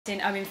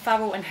Owen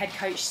Farrell and head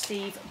coach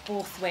Steve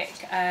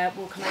Borthwick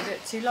will come over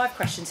to live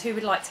questions. Who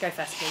would like to go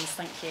first, please?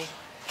 Thank you.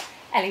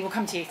 Ellie, we'll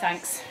come to you.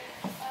 Thanks.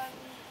 Your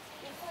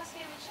first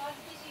game in charge,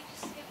 could you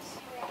just give us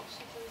your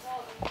reaction to the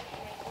result and what you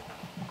make of it?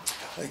 I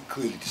think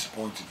clearly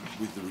disappointed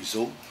with the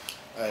result.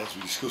 As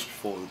we discussed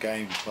before the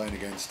game, playing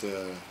against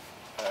a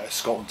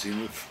Scotland team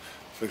who have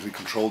effectively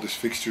controlled this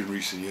fixture in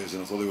recent years,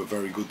 and I thought they were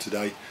very good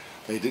today.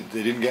 They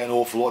didn't get an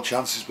awful lot of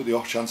chances, but the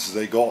off chances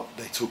they got,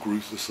 they took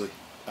ruthlessly.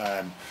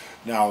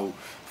 Now,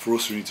 for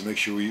us, we need to make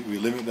sure we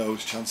limit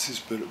those chances,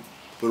 but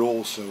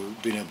also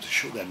being able to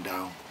shut them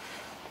down.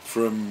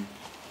 From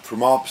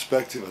our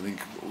perspective, I think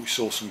we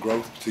saw some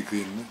growth,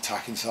 particularly in the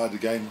attacking side of the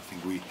game. I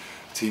think the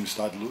team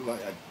started to look like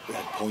they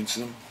had points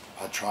in them,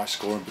 had try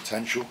scoring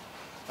potential.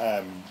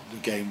 The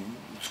game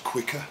was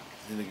quicker,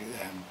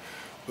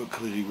 but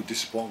clearly we're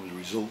disappointed with the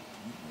result.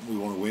 We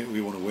want to win.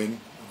 And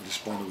we're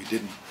disappointed we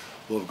didn't.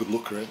 We'll have a good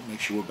look at it and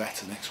make sure we're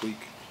better next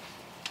week.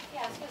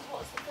 Yeah, I suppose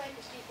what's the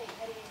focus, do you think,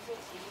 heading into it?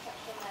 You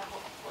touched on there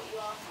what you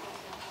asked for,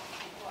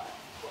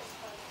 what's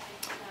kind of the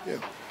focus now? Yeah,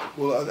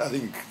 well, I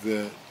think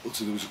there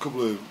was a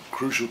couple of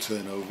crucial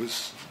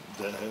turnovers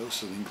that hurt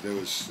us. I think there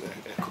was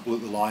a couple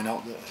at the line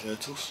out that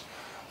hurt us,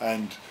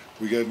 and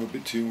we gave them a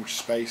bit too much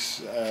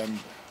space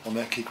on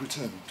their kick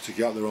return,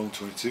 particularly out their own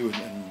 22,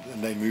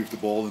 and they moved the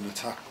ball and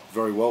attacked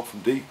very well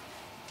from deep.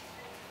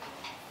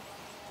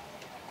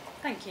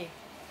 Thank you.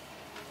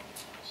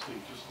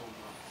 Steve, just on that,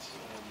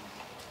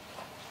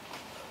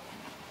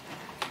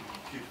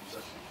 keeper was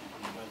actually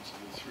keeping momentum.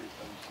 There were 3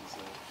 occasions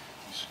there.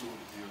 You scored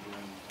at the other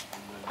end,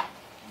 and then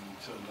you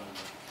turned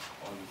over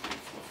either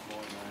the fluff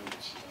line out,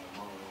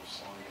 Murray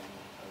offside on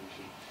one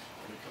occasion,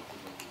 and a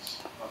couple of others.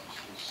 That was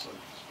just so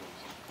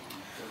frustrating because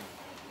you don't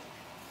have that.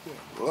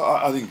 Yeah, well,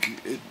 I think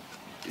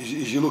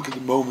as you look at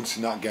the moments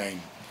in that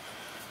game,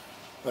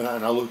 and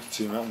I look at the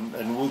team,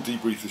 and we'll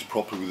debrief this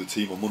properly with the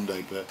team on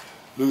Monday, but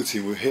look at the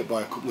team, we were hit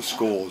by a couple of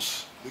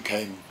scores that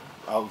came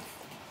out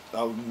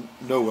of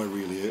nowhere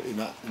really in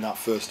that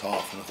first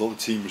half, and I thought the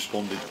team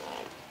responded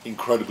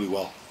incredibly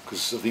well,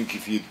 because I think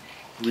if you'd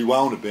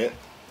rewound a bit,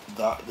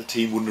 that the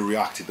team wouldn't have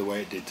reacted the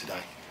way it did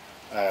today.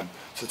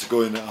 So to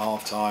go in at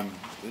half time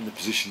in the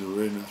position that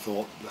we're in, I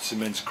thought that's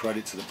immense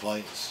credit to the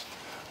players.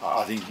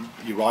 I think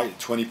you're right,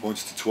 20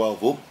 points to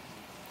 12 up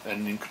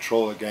and in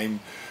control of the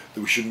game,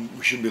 that we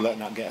shouldn't be letting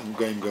that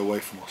game go away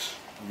from us,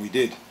 and we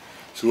did.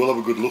 So we'll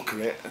have a good look at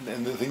it,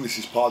 and I think this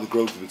is part of the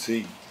growth of the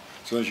team.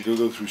 Sometimes you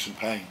go through some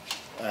pain,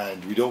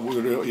 and you don't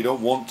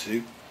want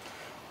to,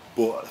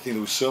 but I think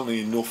there was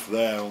certainly enough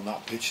there on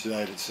that pitch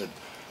today that said,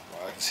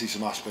 well, I can see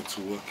some aspects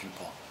we're working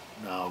upon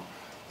now,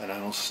 and I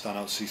also stand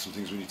out to see some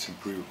things we need to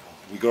improve upon.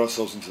 We got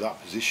ourselves into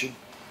that position.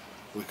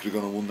 We could have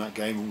gone and won that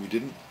game, and we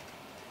didn't.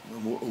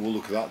 And we'll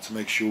look at that to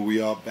make sure we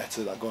are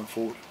better at that going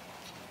forward.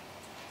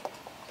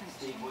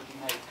 Steve, what do you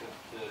make of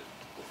the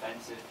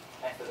defensive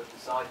effort of the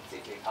side,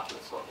 particularly a couple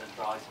of Scotland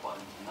tries, quite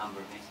a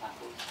number of these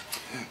tackles?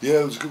 Yeah,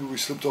 it was good. We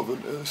slipped off a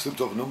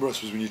number. I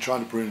suppose when you're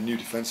trying to put in a new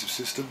defensive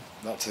system,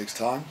 that takes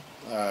time.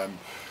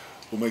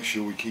 We'll make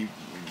sure we keep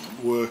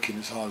working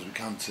as hard as we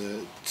can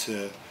to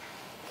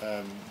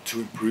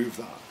improve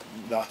that.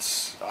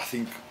 That's, I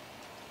think,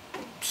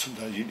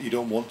 sometimes you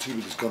don't want to,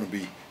 but there's going to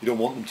be. You don't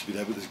want them to be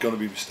there, but there's going to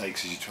be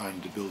mistakes as you're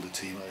trying to build a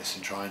team like this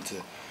and trying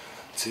to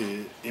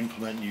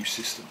implement new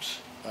systems.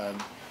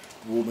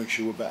 We'll make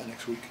sure we're better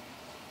next week.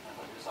 If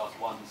I could just ask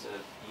one to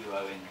you,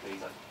 Owen,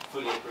 please. I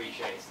fully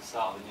appreciate it's the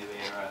start of a new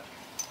era,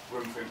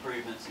 room for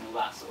improvements and all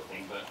that sort of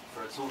thing, but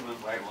for a tournament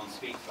where everyone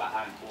speaks about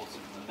how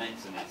important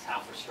momentum is, how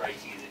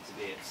frustrating is it to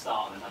be at the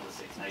start of another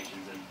Six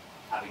Nations and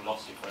having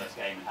lost your first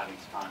game and having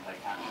to try and play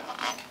catch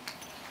up?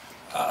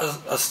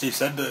 As Steve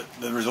said, the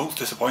result's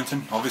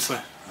disappointing,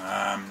 obviously.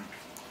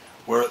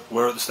 We're at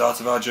the start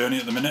of our journey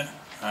at the minute.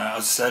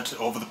 As I said,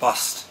 over the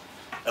past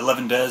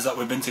 11 days that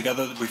we've been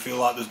together, we feel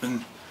like there's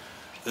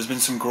been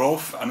some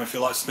growth, and we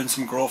feel like there's been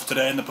some growth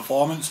today in the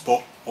performance,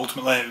 but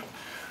ultimately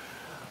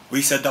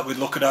we said that we'd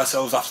look at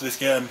ourselves after this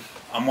game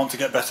and want to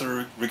get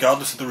better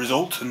regardless of the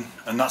result, and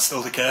that's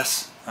still the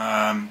case.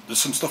 There's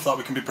some stuff that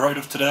we can be proud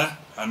of today,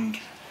 and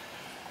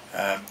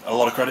a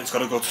lot of credit's got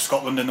to go to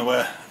Scotland in the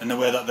way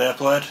that they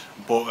played,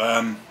 but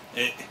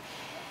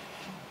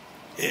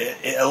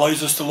it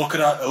allows us to look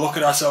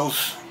at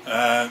ourselves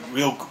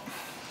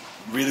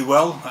really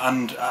well,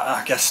 and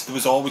I guess there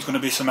was always going to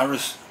be some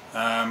errors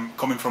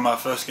coming from our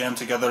first game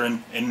together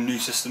in new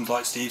systems,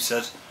 like Steve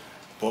said,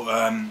 but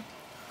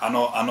I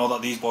know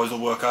that these boys will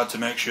work hard to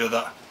make sure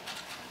that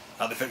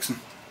they fix them.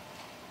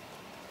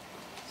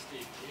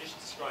 Steve, can you just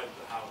describe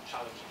how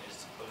challenging it is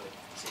to put a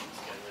team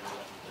together in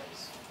 11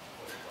 days?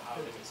 How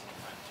limiting the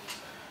factors?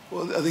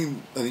 Well, I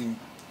think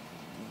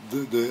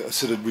I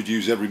said we'd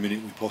use every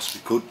minute we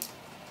possibly could,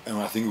 and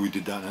I think we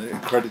did that.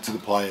 And credit to the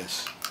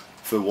players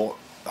for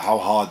how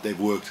hard they've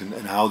worked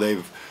and how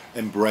they've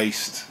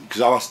embraced, because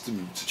I asked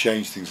them to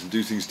change things and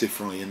do things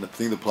differently, and I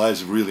think the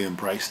players have really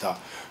embraced that.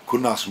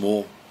 Couldn't ask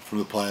more from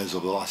the players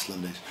over the last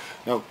 11 days.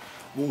 Now,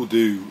 what we'll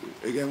do,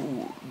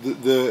 again,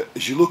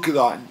 as you look at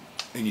that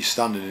and you're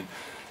standing in,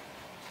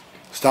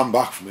 stand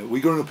back from it, we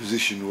got in a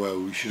position where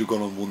we should have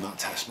gone and won that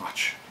test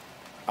match.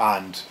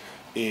 And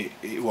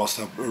whilst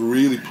I'm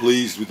really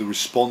pleased with the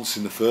response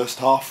in the first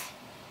half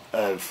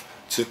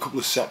to a couple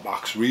of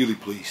setbacks, really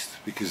pleased,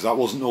 because that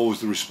wasn't always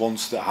the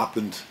response that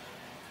happened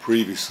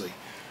previously.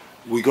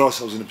 We got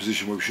ourselves in a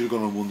position where we should have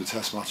gone and won the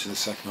test match in the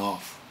second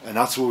half. And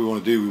that's what we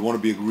want to do. We want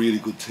to be a really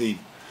good team.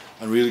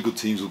 And really good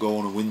teams will go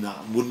on and win that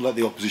and wouldn't let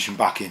the opposition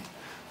back in.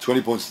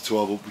 20 points to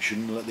 12 up, we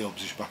shouldn't let the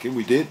opposition back in.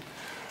 We did.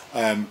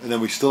 And then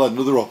we still had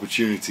another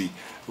opportunity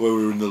where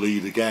we were in the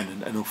lead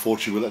again, and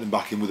unfortunately we let them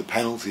back in with a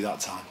penalty that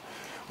time.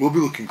 We'll be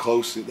looking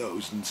closely at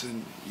those,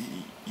 and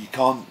you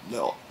can't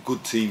let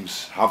good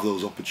teams have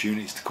those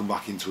opportunities to come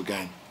back into a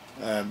game.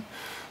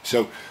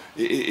 So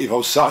if I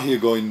was sat here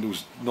going there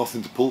was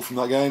nothing to pull from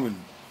that game and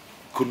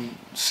couldn't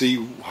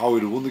see how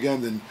we'd have won the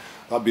game, then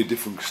that'd be a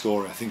different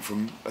story. I think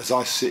from as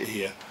I sit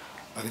here,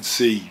 I can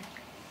see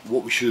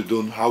what we should have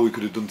done, how we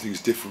could have done things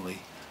differently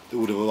that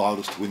would have allowed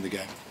us to win the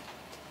game.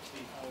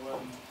 Steve, how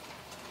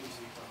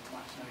easy for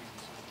Max Nolan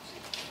to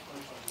obviously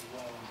both tries as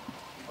well,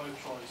 and both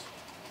tries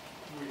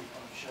really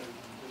kind of show and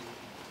do it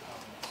in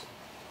talents,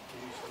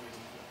 produce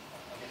really,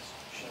 I guess,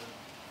 show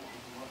what we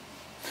can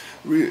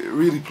work.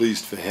 Really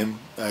pleased for him,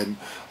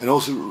 and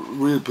also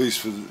really pleased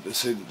for the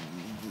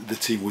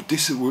team. Don't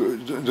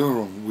get me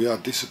wrong, we are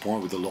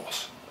disappointed with the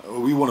loss.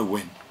 We want to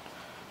win.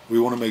 We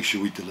want to make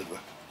sure we deliver.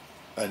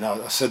 And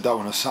I said that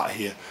when I sat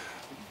here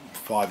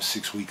 5 or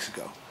 6 weeks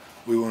ago.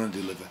 We want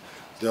to deliver.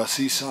 Do I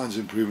see signs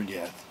of improvement?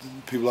 Yeah.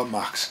 People like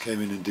Max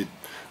came in and did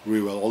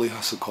really well. Ollie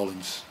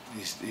Hassel-Collins,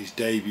 his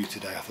debut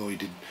today, I thought he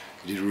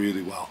did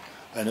really well.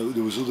 And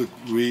there was other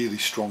really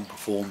strong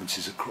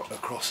performances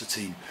across the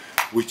team,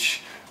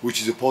 which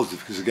is a positive,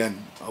 because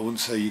again, I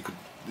wouldn't say you could.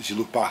 As you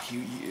look back,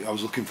 I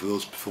was looking for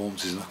those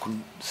performances and I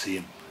couldn't see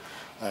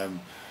him.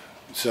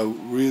 So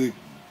really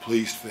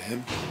pleased for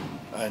him,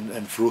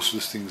 and for us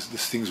there's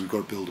things we've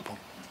got to build upon.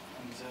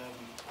 And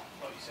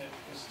like you said,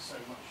 because there's so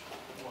much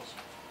that was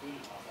good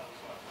about that as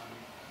well,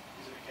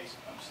 is it a case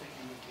of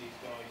sticking with these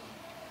guys and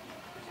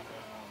because you're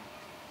going on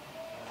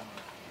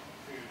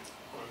period of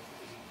growth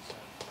that isn't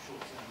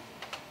short term?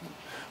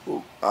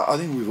 Well, I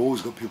think we've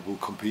always got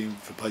people competing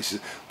for places,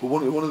 but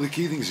one of the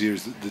key things here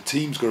is that the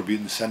team's got to be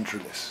in the centre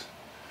of this,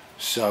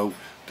 so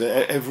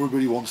that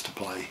everybody wants to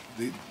play.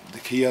 The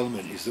key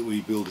element is that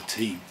we build a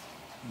team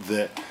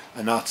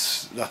and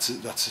that's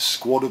a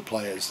squad of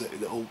players that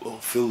will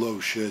fill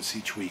those shirts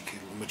each week.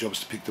 And my job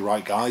is to pick the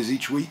right guys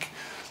each week,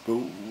 but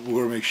we're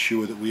going to make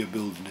sure that we are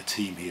building a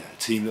team here, a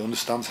team that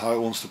understands how it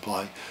wants to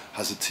play,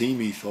 has a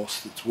team ethos,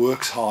 that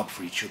works hard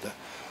for each other,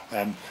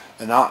 and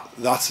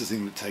that's the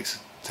thing that takes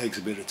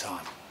a bit of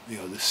time. You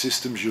know, the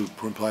systems you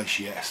put in place,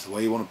 yes, the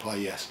way you want to play,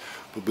 yes,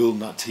 but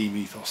building that team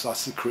ethos,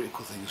 that's the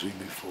critical thing as we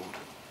move forward.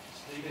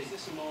 Steve, is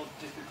this a more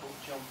difficult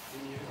jump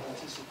than you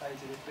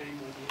anticipated it being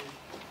when you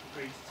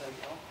agreed to take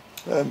it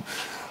on?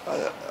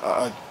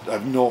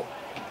 I've not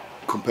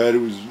compared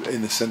it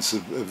in the sense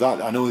of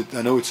that. I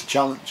know it's a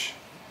challenge.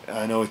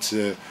 I know it's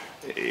a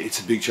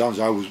big challenge.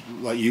 I was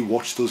like you,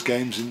 watched those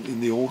games in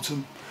the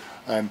autumn,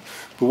 but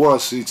what I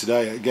see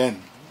today,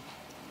 again,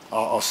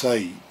 I'll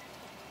say,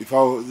 if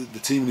the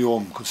team in the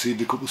autumn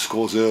conceded a couple of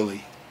scores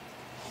early,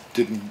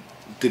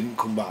 didn't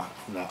come back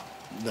from that.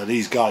 Now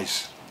these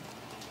guys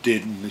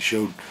did, and they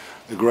showed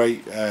a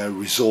great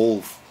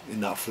resolve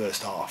in that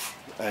first half,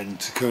 and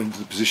to come into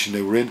the position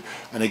they were in.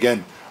 And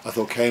again, I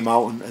thought came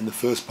out and the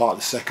first part of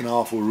the second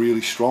half were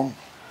really strong.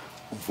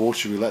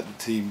 Unfortunately, we let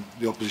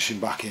the opposition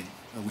back in,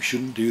 and we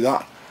shouldn't do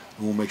that,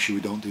 and we'll make sure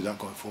we don't do that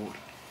going forward.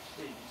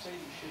 Steve, you say you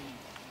shouldn't,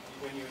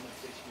 when you're in the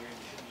position you're in,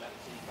 you shouldn't let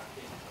the team back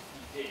in.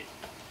 You did.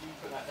 Do you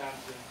put that down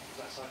to, is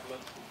that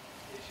psychological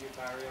issue,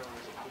 barrier, or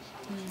is it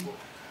physical?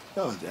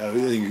 No, I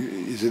think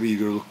you've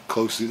got to look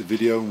closely at the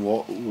video and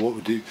what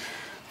we do.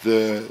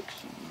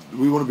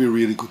 We want to be a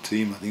really good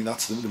team. I think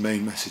that's the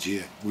main message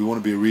here. We want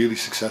to be a really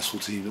successful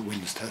team that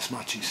wins test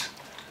matches,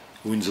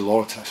 wins a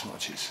lot of test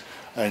matches.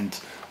 And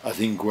I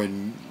think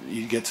when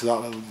you get to that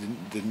level,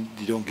 then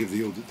you don't give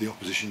the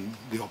opposition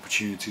the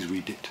opportunities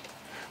we did.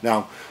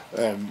 Now,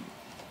 I'm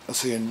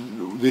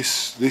saying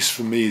this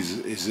for me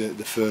is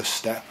the first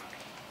step.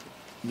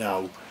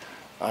 Now,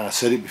 and I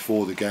said it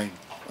before the game.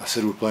 I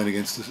said we're playing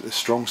against a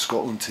strong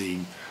Scotland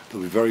team that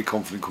we're very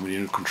confident coming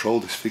in and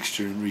controlled this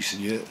fixture in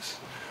recent years.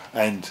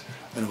 And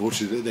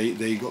unfortunately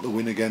they got the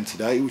win again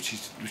today, which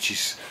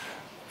is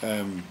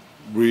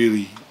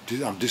really,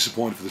 I'm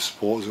disappointed for the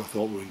supporters who I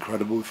thought were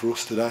incredible for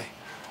us today.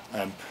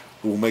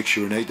 We'll make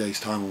sure in 8 days'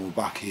 time when we're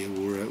back here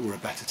we're a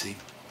better team.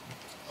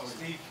 Oh,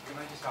 Steve, can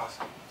I just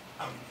ask,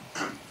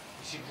 you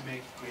seem to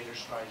make greater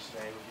strides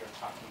today with your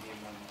attacking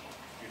game and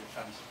your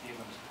defensive game,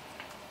 and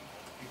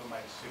people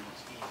might assume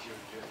it's easier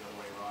to do it the other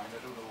way around. I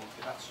don't know,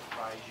 did that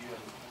surprise you,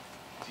 and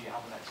do you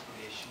have an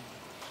explanation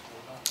for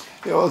that?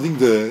 Yeah, I think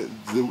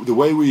the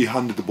way we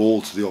handed the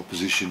ball to the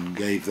opposition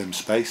gave them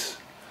space,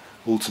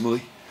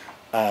 ultimately,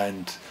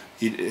 and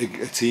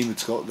a team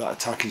that's got that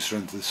attacking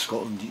strength of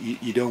Scotland,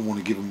 you don't want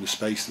to give them the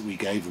space that we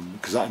gave them,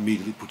 because that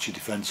immediately puts your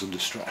defence under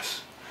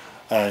stress.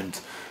 And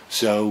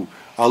so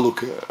I'll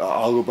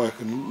go back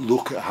and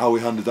look at how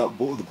we handed the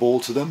ball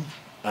to them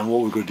and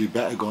what we're going to do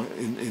better going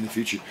in the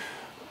future.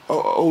 I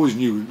always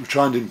knew we're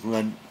trying to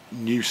implement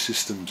new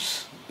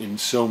systems in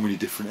so many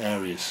different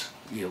areas.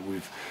 You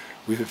know,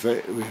 we've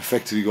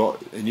effectively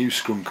got a new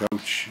scrum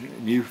coach,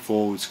 a new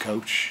forwards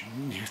coach,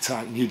 new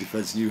attack, new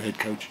defence, new head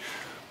coach.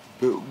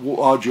 But what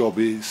our job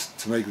is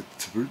to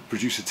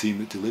produce a team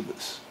that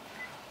delivers.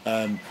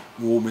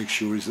 We'll make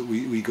sure is that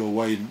we go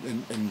away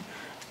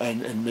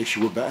and make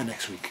sure we're better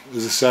next week.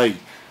 As I say,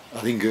 I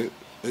think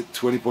at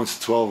 20 points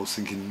to 12, I was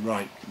thinking,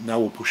 right, now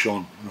we'll push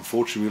on. And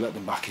unfortunately, we let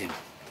them back in.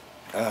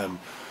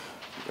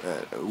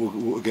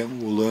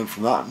 We'll learn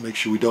from that and make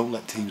sure we don't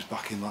let teams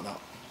back in like that.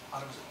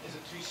 Adam, is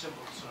it too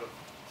simple to sort of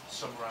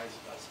summarise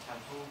it as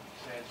tempo?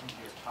 Say in terms of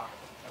your attack,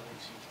 everything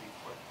seems to be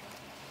quick.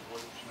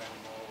 Avoid too many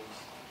mauls,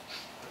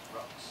 quick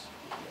rucks.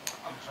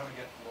 I'm trying to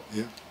get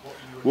what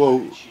you're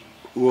trying to achieve.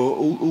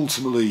 Well,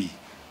 ultimately,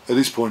 at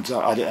this point,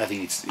 I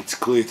think it's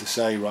clear to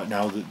say right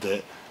now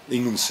that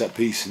England's set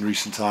piece in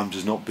recent times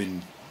has not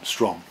been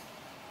strong,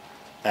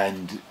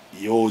 and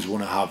you always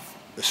want to have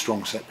a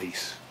strong set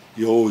piece.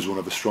 You always want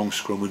to have a strong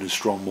scrum and a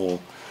strong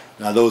maul.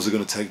 Now those are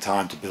going to take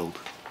time to build,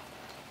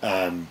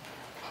 but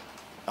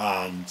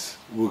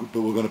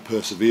we're going to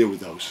persevere with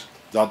those.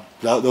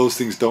 Those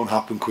things don't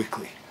happen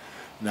quickly.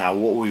 Now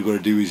what we've got to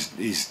do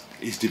is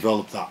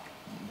develop that.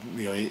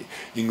 You know,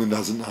 England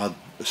hasn't had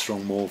a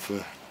strong maul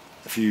for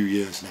a few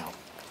years now.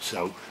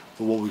 So,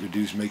 but what we're going to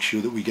do is make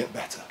sure that we get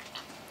better,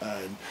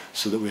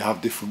 so that we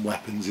have different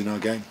weapons in our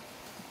game.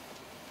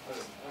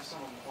 As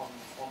someone on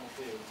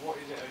the field, what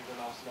is it over the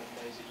last 11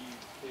 days that you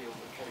feel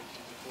the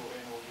coaches have brought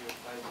in or your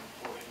players have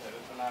brought in that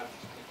have allowed you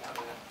to pick out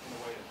there in a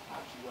way that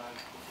perhaps you weren't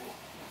before?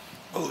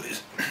 Well,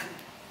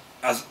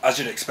 as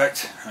you'd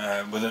expect,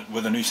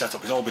 with a new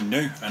setup, it's all been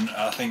new, and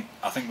I think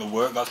the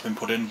work that's been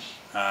put in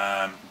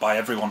by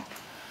everyone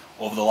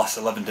over the last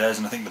 11 days,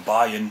 and I think the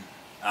buy-in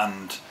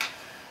and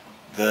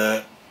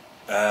the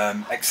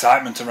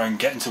excitement around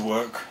getting to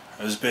work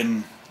has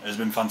been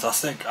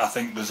fantastic. I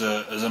think there's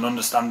an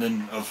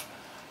understanding of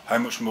how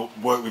much more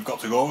work we've got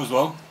to go as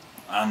well,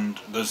 and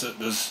there's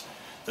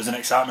an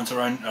excitement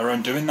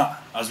around doing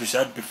that. As we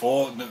said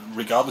before,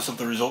 regardless of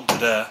the result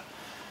today,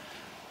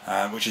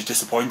 which is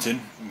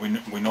disappointing,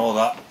 we know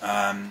that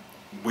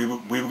we were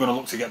going to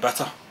look to get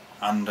better,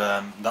 and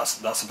that's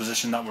the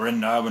position that we're in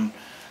now, and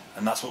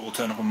that's what we'll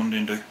turn up on Monday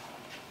and do.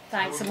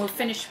 Thanks, and we'll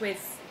finish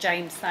with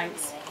James.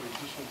 Thanks.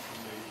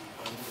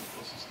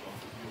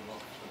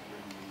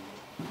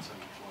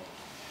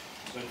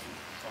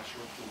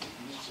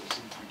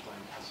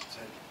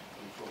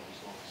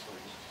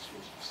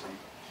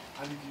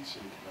 How did you see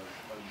it go?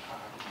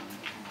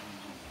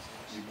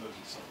 You emerged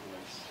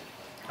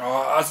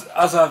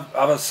As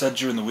I've said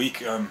during the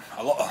week, a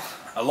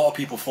lot of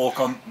people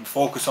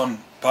focus on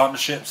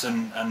partnerships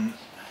and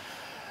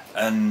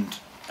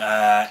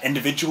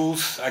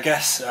individuals, I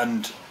guess,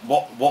 and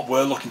what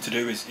we're looking to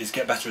do is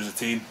get better as a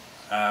team.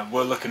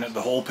 We're looking at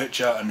the whole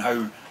picture and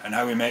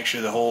how we make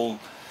sure the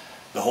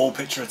whole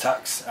picture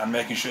attacks, and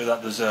making sure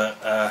that there's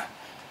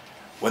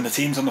when the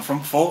team's on the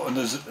front foot and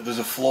there's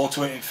a flow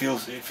to it, it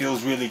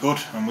feels really good,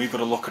 and we've got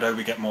to look at how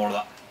we get more of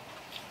that.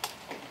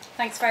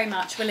 Thanks very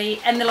much. We'll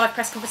end the live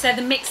press conference there.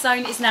 The mix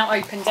zone is now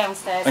open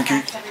downstairs. Thank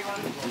you. Thanks, everyone.